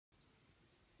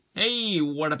Hey,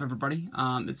 what up, everybody?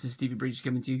 This is Stevie Breach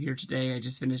coming to you here today. I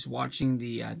just finished watching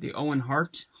the Owen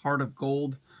Hart, Heart of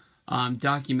Gold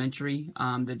documentary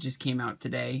that just came out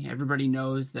today. Everybody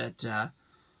knows that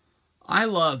I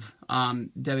love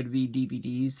WWE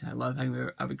DVDs. I love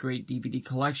having a great DVD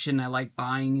collection. I like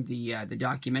buying the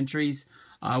documentaries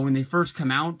when they first come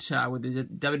out with the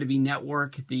WWE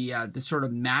Network. The sort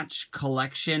of match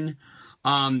collection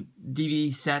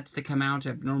DVD sets that come out,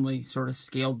 I've normally sort of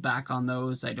scaled back on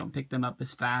those. I don't pick them up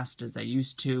as fast as I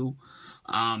used to.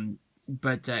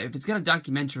 But if it's got a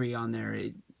documentary on there,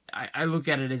 I look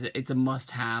at it as it's a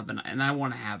must-have, and I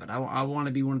want to have it. I want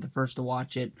to be one of the first to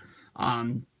watch it.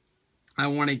 I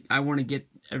want to get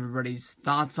everybody's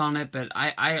thoughts on it, but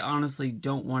I honestly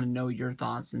don't want to know your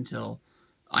thoughts until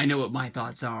I know what my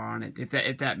thoughts are on it,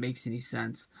 if that makes any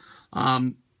sense.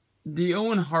 The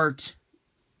Owen Hart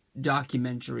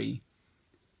documentary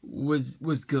was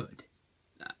good.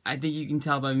 I think you can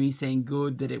tell by me saying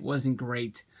good that it wasn't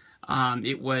great.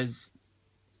 It was,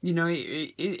 you know,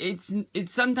 it's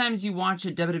sometimes you watch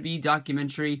a WWE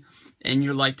documentary and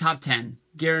you're like top 10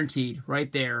 guaranteed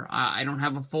right there. I don't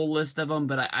have a full list of them,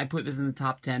 but I put this in the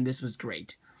top 10. This was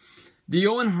great. The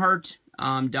Owen Hart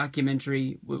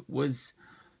documentary was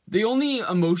the only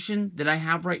emotion that I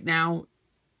have right now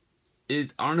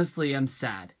is honestly I'm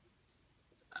sad.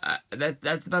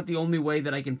 That's about the only way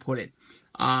that I can put it.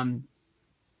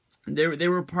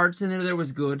 There were parts in there that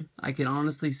was good. I can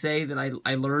honestly say that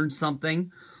I learned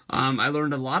something. I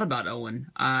learned a lot about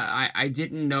Owen. I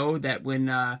didn't know that when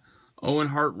Owen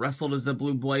Hart wrestled as the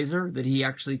Blue Blazer that he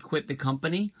actually quit the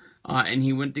company and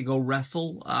he went to go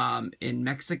wrestle in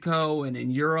Mexico and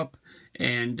in Europe.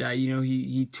 And, you know,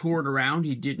 he toured around.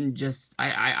 He didn't just...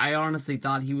 I honestly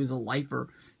thought he was a lifer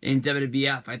in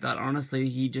WWF. I thought, honestly,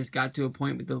 he just got to a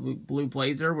point with the Blue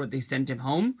Blazer where they sent him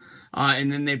home.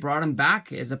 And then they brought him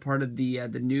back as a part of the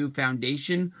new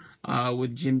foundation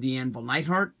with Jim the Anvil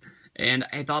Neidhart. And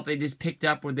I thought they just picked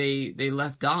up where they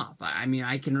left off. I mean,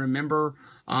 I can remember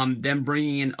them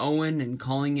bringing in Owen and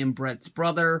calling him Bret's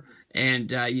brother.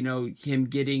 And, you know, him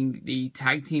getting the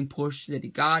tag team push that he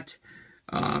got.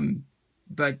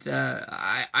 But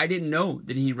I didn't know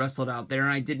that he wrestled out there,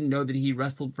 and I didn't know that he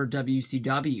wrestled for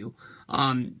WCW.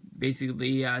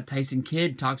 Basically, Tyson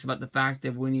Kidd talks about the fact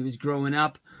that when he was growing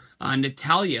up,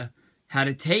 Natalia had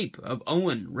a tape of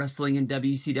Owen wrestling in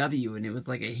WCW, and it was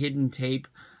like a hidden tape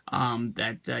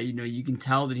that, you know, you can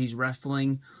tell that he's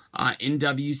wrestling in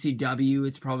WCW.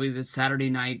 It's probably the Saturday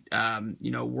night,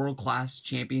 you know, World Class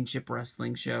Championship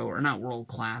Wrestling show, or not World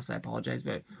Class, I apologize,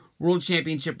 but World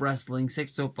Championship Wrestling,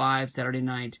 605 Saturday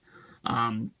night.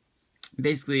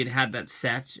 Basically, it had that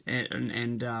set,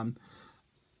 and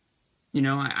you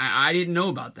know, I didn't know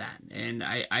about that, and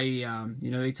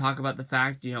you know, they talk about the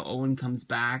fact, you know, Owen comes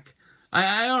back.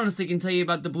 I honestly can tell you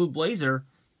about the Blue Blazer.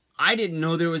 I didn't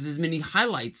know there was as many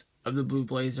highlights of the Blue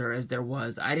Blazer as there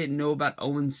was. I didn't know about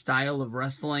Owen's style of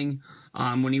wrestling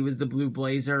when he was the Blue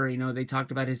Blazer. You know, they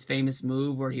talked about his famous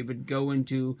move where he would go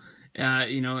into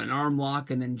you know, an arm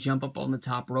lock and then jump up on the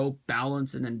top rope,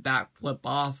 balance, and then back flip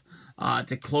off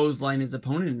to clothesline his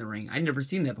opponent in the ring. I'd never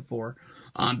seen that before.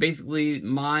 Basically,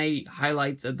 my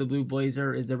highlights of the Blue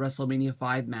Blazer is the WrestleMania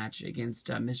 5 match against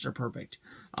Mr. Perfect.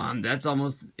 That's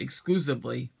almost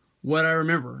exclusively what I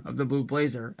remember of the Blue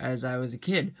Blazer as I was a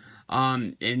kid.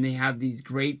 And they have these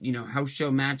great, you know, house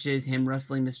show matches, him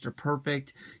wrestling Mr.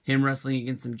 Perfect, him wrestling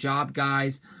against some job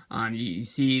guys. You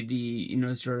see the, you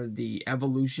know, sort of the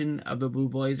evolution of the Blue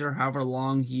Blazer, however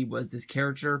long he was this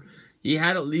character. He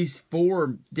had at least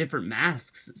 4 different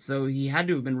masks, so he had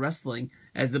to have been wrestling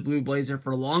as the Blue Blazer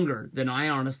for longer than I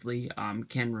honestly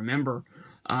can remember.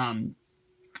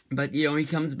 But, you know, he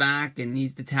comes back and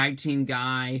he's the tag team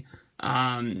guy.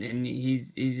 And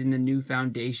he's in the new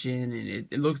foundation, and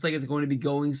it looks like it's going to be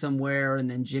going somewhere. And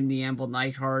then Jim the Anvil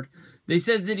Neidhart, they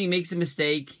says that he makes a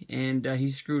mistake and he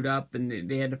screwed up, and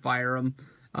they had to fire him.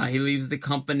 He leaves the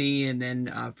company, and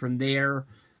then from there,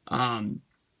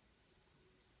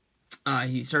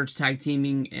 he starts tag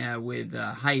teaming with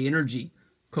High Energy,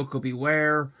 Coco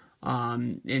Beware.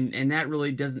 And that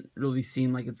really doesn't really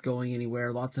seem like it's going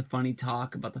anywhere. Lots of funny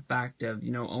talk about the fact of,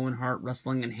 you know, Owen Hart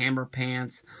wrestling in hammer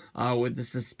pants with the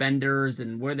suspenders,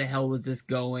 and where the hell was this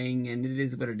going, and it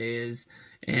is what it is.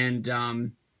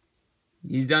 And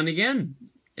he's done again.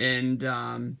 And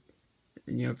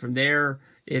you know, from there,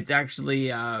 it's actually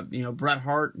you know, Bret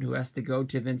Hart who has to go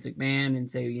to Vince McMahon and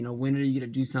say, you know, when are you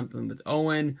going to do something with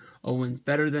Owen? Owen's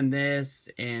better than this.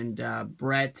 And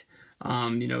Bret,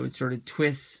 you know, sort of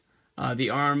twists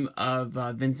the arm of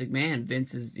Vince McMahon.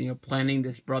 Vince is, you know, planning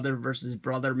this brother versus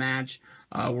brother match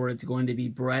where it's going to be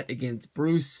Bret against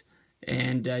Bruce.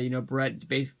 And, Brett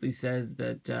basically says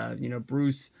that,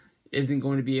 Bruce isn't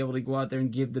going to be able to go out there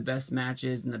and give the best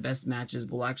matches, and the best matches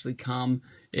will actually come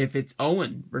if it's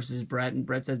Owen versus Brett. And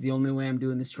Brett says the only way I'm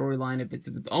doing the storyline if it's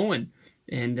with Owen.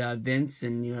 And Vince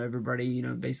and everybody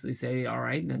basically say, all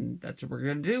right, then that's what we're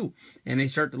gonna do. And they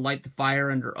start to light the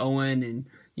fire under Owen, and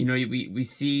we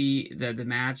see the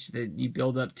match that you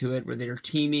build up to it where they're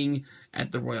teaming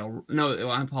at the Royal. No,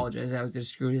 I apologize, I was gonna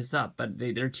screw this up, but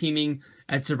they're teaming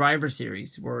at Survivor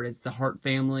Series where it's the Hart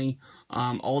family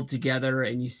all together,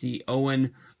 and you see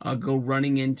Owen go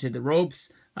running into the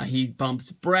ropes. He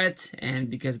bumps Brett, and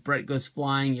because Brett goes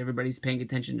flying, everybody's paying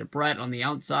attention to Brett on the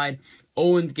outside.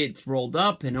 Owen gets rolled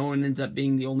up, and Owen ends up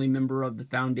being the only member of the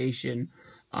foundation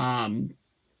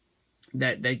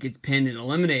that gets pinned and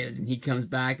eliminated. And he comes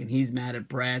back, and he's mad at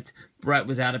Brett. Brett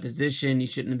was out of position. He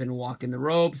shouldn't have been walking the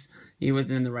ropes. He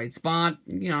wasn't in the right spot.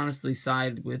 You can honestly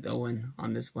side with Owen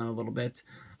on this one a little bit.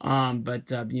 But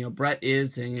Brett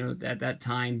is, at that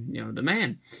time, the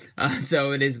man.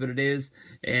 So it is what it is.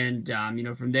 And,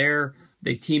 from there,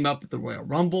 they team up at the Royal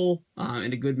Rumble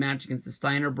in a good match against the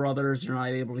Steiner brothers. They're not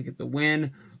able to get the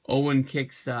win. Owen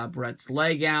kicks Brett's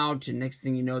leg out, and next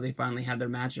thing you know, they finally have their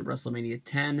match at WrestleMania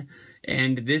 10.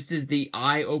 And this is the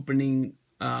eye-opening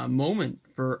moment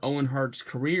for Owen Hart's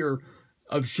career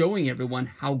of showing everyone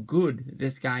how good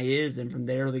this guy is. And from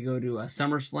there, they go to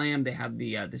SummerSlam. They have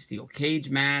the steel cage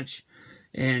match,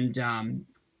 and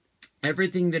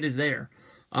everything that is there.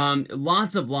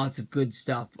 Lots of good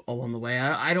stuff along the way.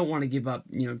 I don't want to give up,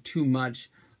 too much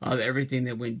of everything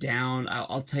that went down.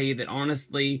 I'll tell you that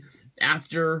honestly,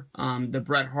 after the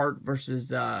Bret Hart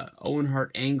versus Owen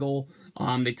Hart angle,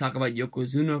 they talk about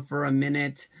Yokozuna for a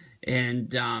minute,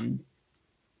 and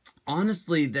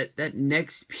honestly, that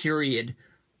next period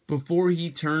before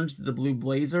he turns to the Blue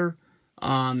Blazer,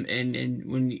 and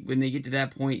when they get to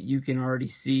that point, you can already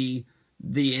see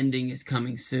the ending is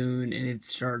coming soon, and it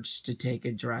starts to take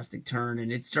a drastic turn,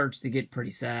 and it starts to get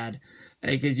pretty sad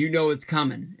because it's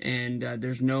coming, and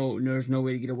there's no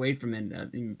way to get away from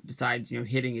it besides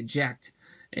hitting eject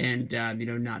and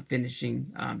not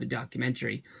finishing the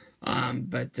documentary.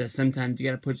 But sometimes you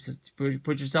got to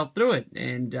put yourself through it,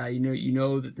 and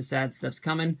that the sad stuff's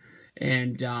coming,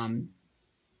 and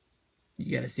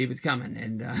you got to see what's coming,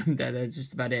 and that's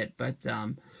just about it. But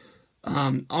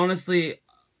honestly,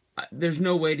 there's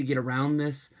no way to get around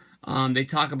this. They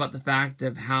talk about the fact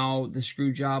of how the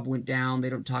screw job went down. They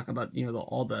don't talk about,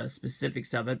 all the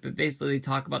specifics of it, but basically they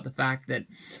talk about the fact that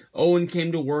Owen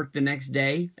came to work the next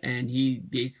day, and he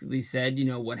basically said,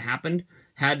 what happened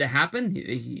had to happen.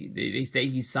 They say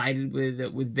he sided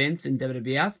with Vince and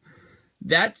WWF.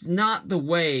 That's not the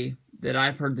way that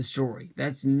I've heard the story.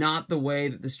 That's not the way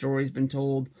that the story's been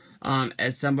told.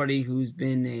 As somebody who's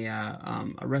been a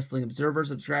Wrestling Observer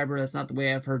subscriber, that's not the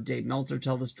way I've heard Dave Meltzer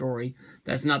tell the story.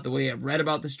 That's not the way I've read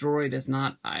about the story. That's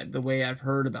not the way I've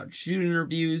heard about shoot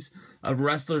interviews of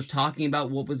wrestlers talking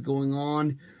about what was going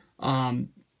on. I'm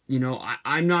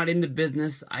not in the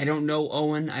business. I don't know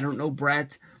Owen. I don't know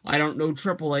Brett. I don't know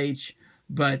Triple H.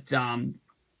 But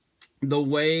the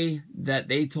way that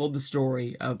they told the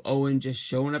story of Owen just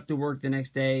showing up to work the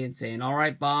next day and saying, all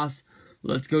right, boss,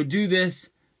 let's go do this.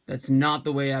 That's not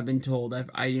the way I've been told.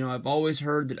 I've always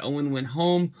heard that Owen went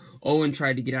home. Owen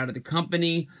tried to get out of the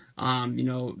company.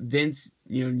 Vince,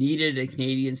 needed a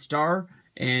Canadian star,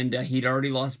 and he'd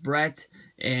already lost Brett,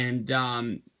 and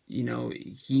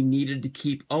he needed to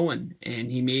keep Owen, and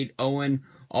he made Owen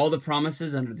all the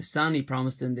promises under the sun. He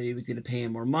promised him that he was going to pay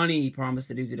him more money. He promised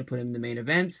that he was going to put him in the main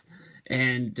events.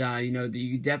 And,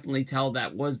 you definitely tell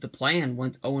that was the plan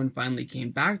once Owen finally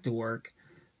came back to work.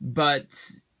 But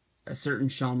a certain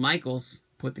Shawn Michaels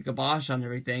put the kibosh on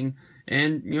everything.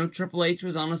 And, Triple H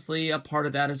was honestly a part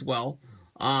of that as well.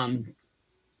 They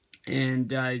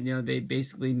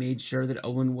basically made sure that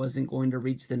Owen wasn't going to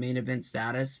reach the main event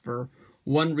status for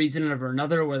one reason or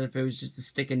another, whether if it was just to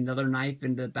stick another knife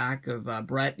into the back of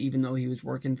Brett, even though he was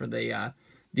working for the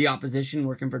opposition,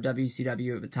 working for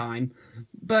WCW at the time.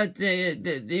 But,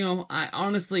 I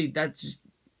honestly, that's just,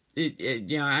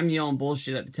 I'm yelling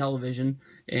bullshit at the television,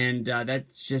 and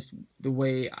that's just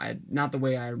not the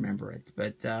way I remember it.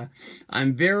 But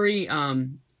I'm very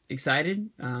excited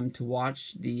to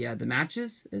watch the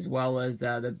matches, as well as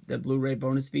the Blu-ray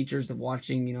bonus features of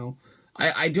watching,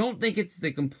 I don't think it's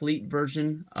the complete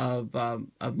version of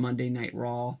Monday Night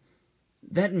Raw.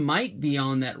 That might be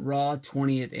on that Raw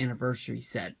 20th anniversary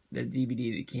set, the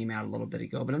DVD that came out a little bit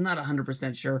ago, but I'm not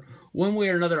 100% sure. One way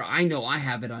or another, I know I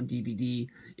have it on DVD.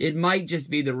 It might just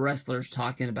be the wrestlers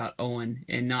talking about Owen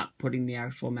and not putting the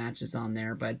actual matches on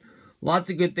there, but lots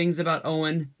of good things about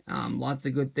Owen. Lots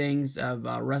of good things of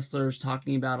wrestlers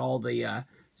talking about all the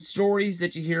stories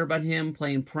that you hear about him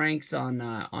playing pranks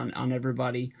on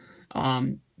everybody.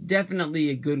 Definitely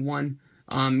a good one.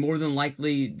 More than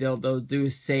likely they'll do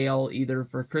a sale either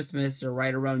for Christmas or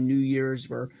right around New Year's,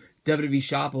 where WWE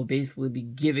Shop will basically be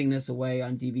giving this away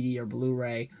on DVD or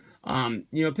Blu-ray.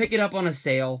 Pick it up on a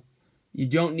sale. You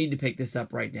don't need to pick this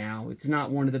up right now. It's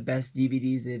not one of the best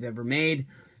DVDs they've ever made.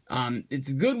 It's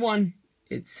a good one.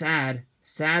 It's sad.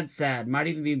 Sad. Might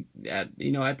even be,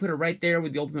 I put it right there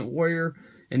with the Ultimate Warrior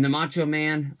and the Macho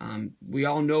Man. We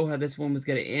all know how this one was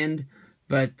going to end.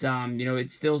 But,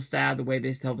 it's still sad the way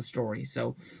they tell the story.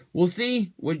 So, we'll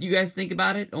see what you guys think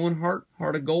about it. Owen Hart,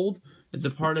 Heart of Gold. It's a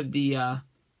part of the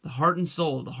heart and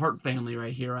soul, the Hart family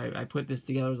right here. I put this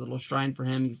together as a little shrine for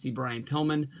him. You can see Brian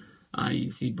Pillman. You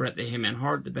can see Bret the Hitman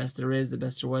Hart, the best there is, the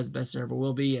best there was, the best there ever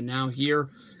will be. And now here,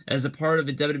 as a part of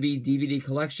the WWE DVD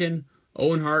collection,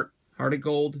 Owen Hart, Heart of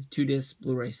Gold, 2-disc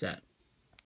Blu-ray set.